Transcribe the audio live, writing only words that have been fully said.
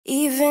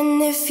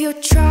Even if you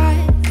try,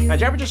 Now,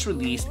 Jabra just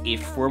released a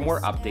firmware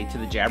update to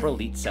the Jabra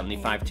Elite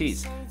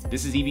 75Ts.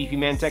 This is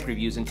EBPMAN Tech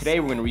Reviews, and today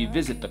we're going to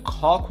revisit the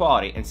call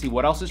quality and see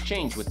what else has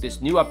changed with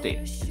this new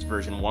update. It's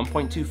version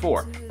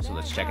 1.24, so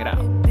let's check it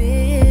out.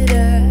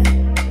 bitter.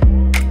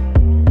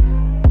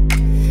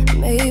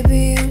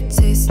 Maybe you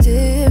taste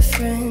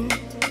different.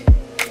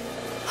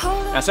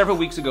 Now, several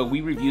weeks ago, we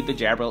reviewed the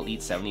Jabra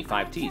Elite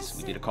 75Ts.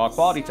 We did a call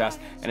quality test,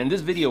 and in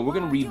this video, we're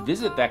going to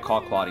revisit that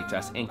call quality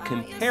test and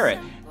compare it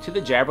to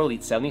the Jabra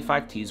Elite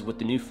 75Ts with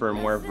the new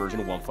firmware version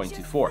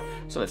 1.24.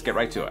 So let's get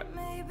right to it.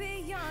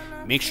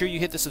 Make sure you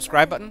hit the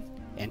subscribe button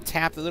and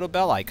tap the little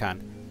bell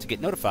icon to get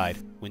notified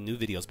when new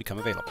videos become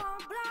available.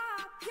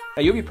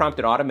 Now, you'll be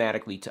prompted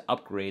automatically to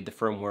upgrade the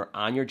firmware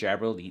on your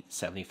Jabra Elite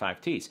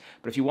 75Ts.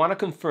 But if you want to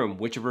confirm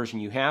which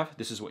version you have,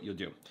 this is what you'll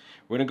do.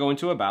 We're going to go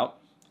into About.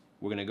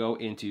 We're going to go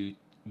into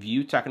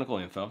View Technical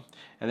Info,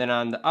 and then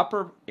on the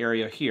upper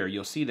area here,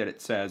 you'll see that it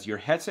says your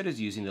headset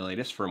is using the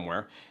latest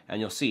firmware,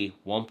 and you'll see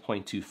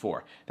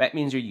 1.24. That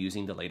means you're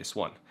using the latest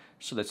one.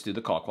 So let's do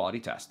the call quality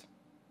test.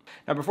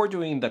 Now, before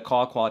doing the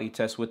call quality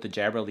test with the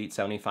Jabra Elite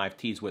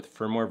 75Ts with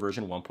firmware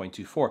version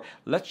 1.24,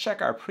 let's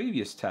check our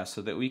previous test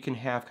so that we can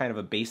have kind of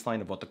a baseline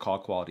of what the call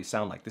quality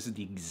sound like. This is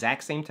the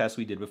exact same test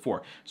we did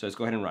before, so let's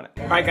go ahead and run it.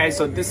 All right, guys,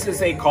 so this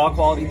is a call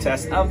quality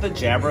test of the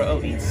Jabra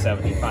Elite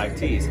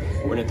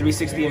 75Ts. We're in a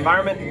 360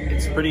 environment.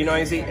 It's pretty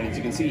noisy, and as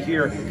you can see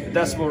here, the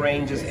decibel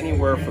range is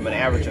anywhere from an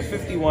average of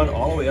 51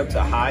 all the way up to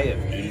a high of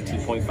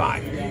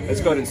 82.5.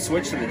 Let's go ahead and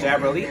switch to the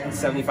Jabra Elite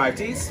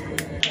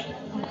 75Ts.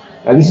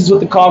 Now, this is what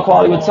the call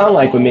quality would sound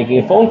like when making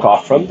a phone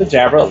call from the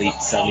Jabra Elite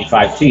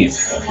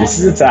 75Ts. This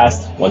is a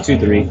test. 1, 2,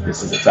 3.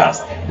 This is a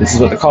test. This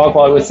is what the call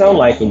quality would sound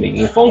like when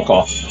making a phone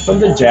call from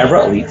the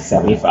Jabra Elite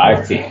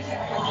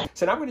 75T.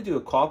 So now I'm going to do a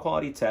call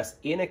quality test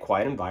in a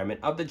quiet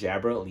environment of the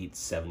Jabra Elite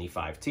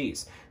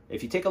 75Ts.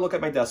 If you take a look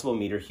at my decibel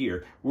meter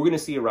here, we're going to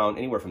see around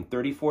anywhere from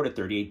 34 to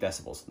 38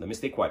 decibels. Let me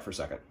stay quiet for a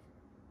second.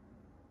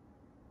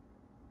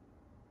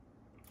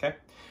 Okay.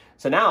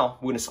 So now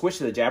we're going to switch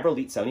to the Jabra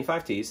Elite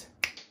 75Ts.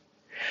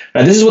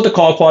 Now, this is what the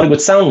call quality would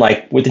sound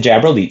like with the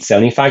Jabra Elite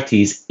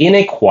 75Ts in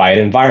a quiet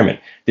environment.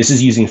 This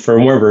is using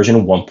firmware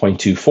version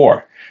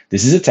 1.24.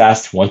 This is a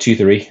test. 1, 2,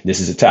 3. This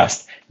is a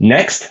test.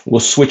 Next, we'll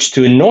switch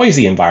to a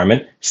noisy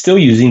environment, still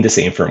using the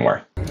same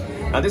firmware.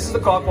 Now, this is the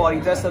call quality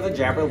test of the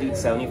Jabra Elite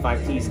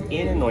 75Ts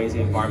in a noisy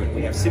environment.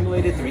 We have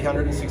simulated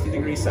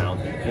 360-degree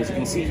sound, and as you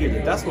can see here, the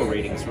decibel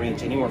ratings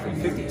range anywhere from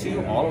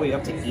 52 all the way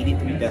up to 83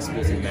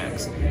 decibels in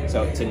max.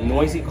 So it's a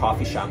noisy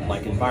coffee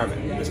shop-like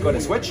environment. Let's go ahead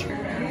and switch.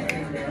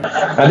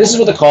 Now, this is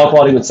what the call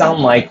quality would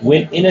sound like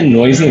when in a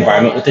noisy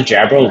environment with the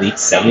Jabra Elite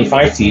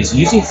 75Ts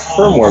using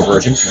firmware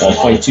version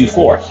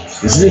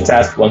 1.24. This is a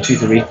test. 1, 2,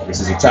 3. This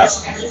is a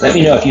test. Let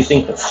me know if you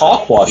think the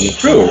call quality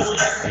improved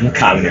in the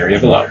comment area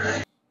below.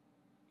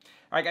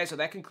 All right, guys, so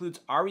that concludes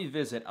our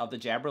revisit of the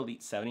Jabra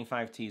Elite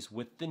 75Ts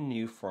with the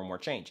new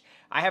firmware change.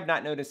 I have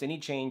not noticed any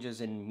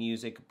changes in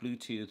music,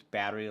 Bluetooth,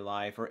 battery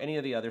life, or any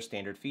of the other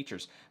standard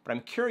features, but I'm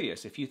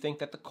curious if you think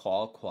that the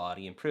call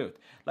quality improved.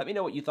 Let me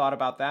know what you thought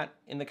about that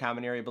in the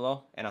comment area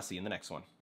below, and I'll see you in the next one.